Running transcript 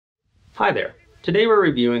Hi there. Today we're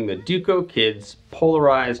reviewing the Duco Kids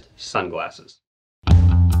Polarized Sunglasses.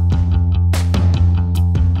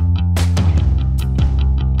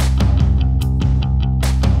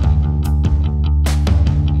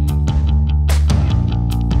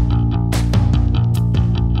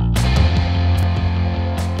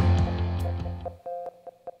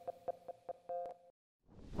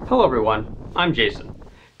 Hello everyone, I'm Jason.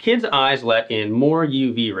 Kids' eyes let in more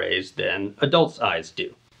UV rays than adults' eyes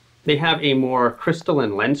do. They have a more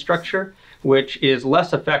crystalline lens structure, which is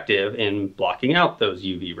less effective in blocking out those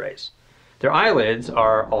UV rays. Their eyelids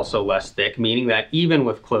are also less thick, meaning that even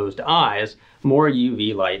with closed eyes, more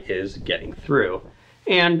UV light is getting through.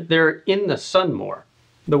 And they're in the sun more.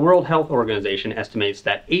 The World Health Organization estimates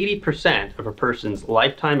that 80% of a person's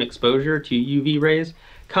lifetime exposure to UV rays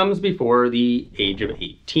comes before the age of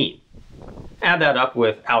 18. Add that up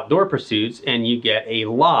with outdoor pursuits and you get a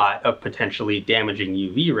lot of potentially damaging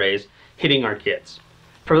UV rays hitting our kids.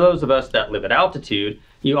 For those of us that live at altitude,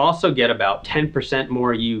 you also get about 10%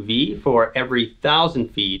 more UV for every 1,000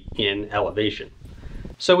 feet in elevation.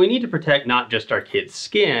 So we need to protect not just our kids'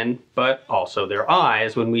 skin, but also their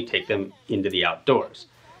eyes when we take them into the outdoors.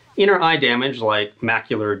 Inner eye damage like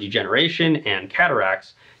macular degeneration and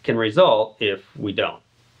cataracts can result if we don't.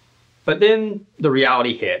 But then the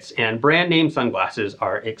reality hits, and brand name sunglasses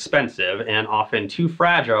are expensive and often too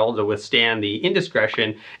fragile to withstand the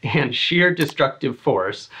indiscretion and sheer destructive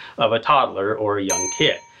force of a toddler or a young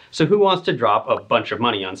kid. So who wants to drop a bunch of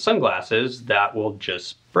money on sunglasses that will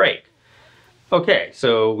just break? Okay,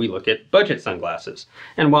 so we look at budget sunglasses.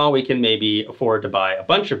 And while we can maybe afford to buy a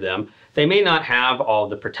bunch of them, they may not have all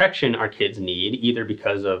the protection our kids need, either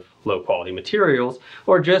because of low quality materials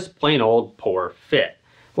or just plain old poor fit.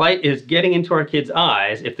 Light is getting into our kids'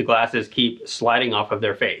 eyes if the glasses keep sliding off of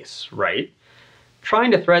their face, right?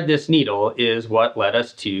 Trying to thread this needle is what led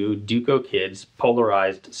us to Duco Kids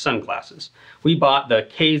Polarized Sunglasses. We bought the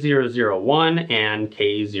K001 and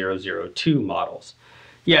K002 models.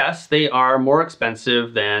 Yes, they are more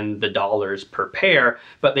expensive than the dollars per pair,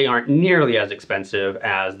 but they aren't nearly as expensive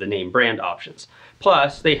as the name brand options.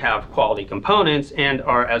 Plus, they have quality components and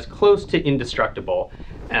are as close to indestructible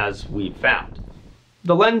as we've found.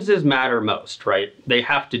 The lenses matter most, right? They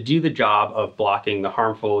have to do the job of blocking the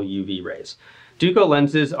harmful UV rays. Duco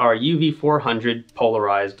lenses are UV 400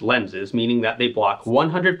 polarized lenses, meaning that they block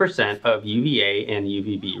 100% of UVA and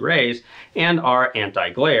UVB rays and are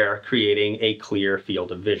anti-glare, creating a clear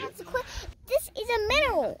field of vision. This is a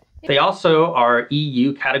mineral. They also are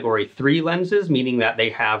EU Category 3 lenses, meaning that they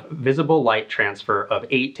have visible light transfer of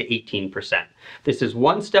 8 to 18%. This is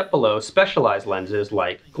one step below specialized lenses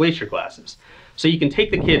like glacier glasses. So you can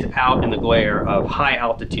take the kids out in the glare of high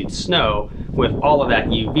altitude snow with all of that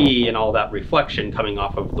UV and all that reflection coming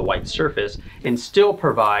off of the white surface and still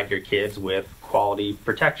provide your kids with quality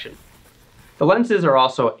protection. The lenses are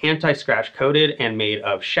also anti-scratch coated and made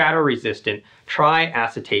of shadow-resistant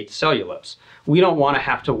triacetate cellulose. We don't want to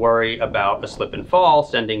have to worry about a slip and fall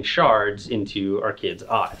sending shards into our kids'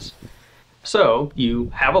 eyes. So you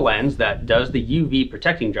have a lens that does the UV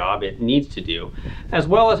protecting job it needs to do, as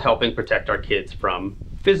well as helping protect our kids from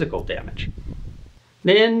physical damage.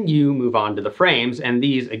 Then you move on to the frames, and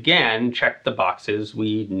these again check the boxes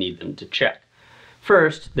we need them to check.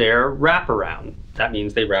 First, they're wraparound. That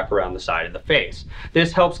means they wrap around the side of the face.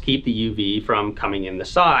 This helps keep the UV from coming in the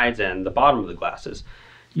sides and the bottom of the glasses.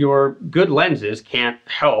 Your good lenses can't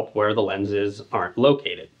help where the lenses aren't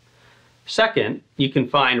located. Second, you can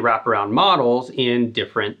find wraparound models in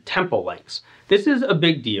different temple lengths. This is a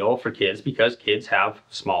big deal for kids because kids have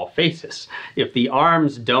small faces. If the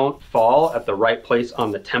arms don't fall at the right place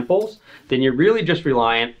on the temples, then you're really just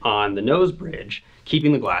reliant on the nose bridge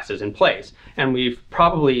keeping the glasses in place. And we've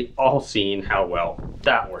probably all seen how well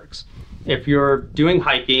that works. If you're doing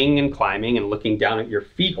hiking and climbing and looking down at your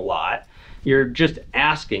feet a lot, you're just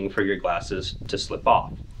asking for your glasses to slip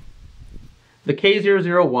off. The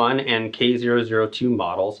K001 and K002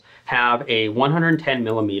 models have a 110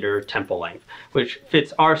 millimeter temple length, which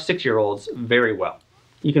fits our 6-year-olds very well.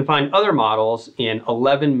 You can find other models in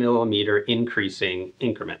 11 millimeter increasing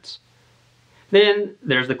increments. Then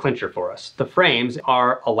there's the clincher for us. The frames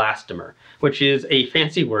are elastomer, which is a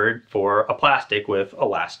fancy word for a plastic with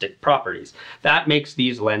elastic properties. That makes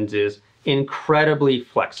these lenses incredibly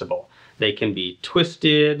flexible. They can be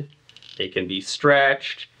twisted, they can be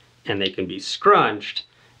stretched, and they can be scrunched,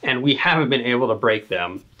 and we haven't been able to break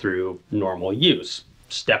them through normal use,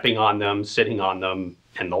 stepping on them, sitting on them,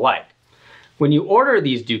 and the like. When you order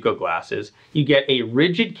these Duco glasses, you get a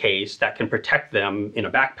rigid case that can protect them in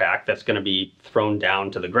a backpack that's going to be thrown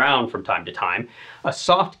down to the ground from time to time, a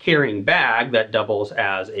soft carrying bag that doubles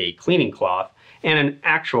as a cleaning cloth, and an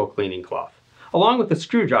actual cleaning cloth, along with a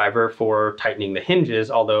screwdriver for tightening the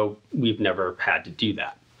hinges, although we've never had to do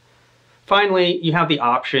that. Finally, you have the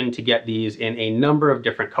option to get these in a number of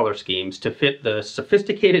different color schemes to fit the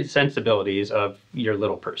sophisticated sensibilities of your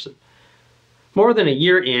little person. More than a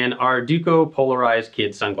year in, our Duco Polarized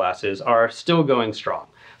Kids Sunglasses are still going strong.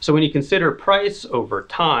 So when you consider price over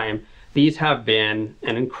time, these have been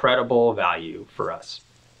an incredible value for us.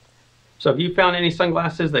 So have you found any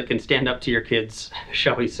sunglasses that can stand up to your kids',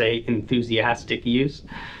 shall we say, enthusiastic use?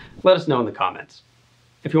 Let us know in the comments.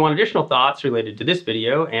 If you want additional thoughts related to this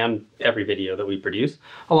video and every video that we produce,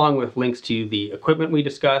 along with links to the equipment we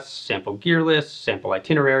discuss, sample gear lists, sample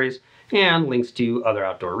itineraries, and links to other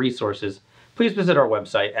outdoor resources, please visit our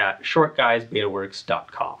website at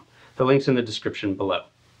shortguysbetaworks.com. The link's in the description below.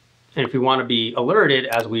 And if you want to be alerted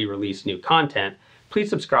as we release new content, please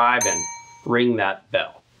subscribe and ring that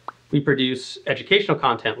bell. We produce educational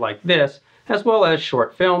content like this, as well as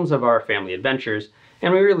short films of our family adventures,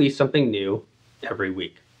 and we release something new every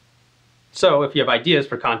week. So if you have ideas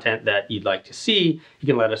for content that you'd like to see, you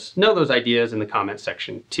can let us know those ideas in the comments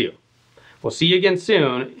section too. We'll see you again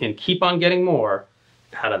soon, and keep on getting more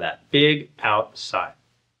out of that big outside.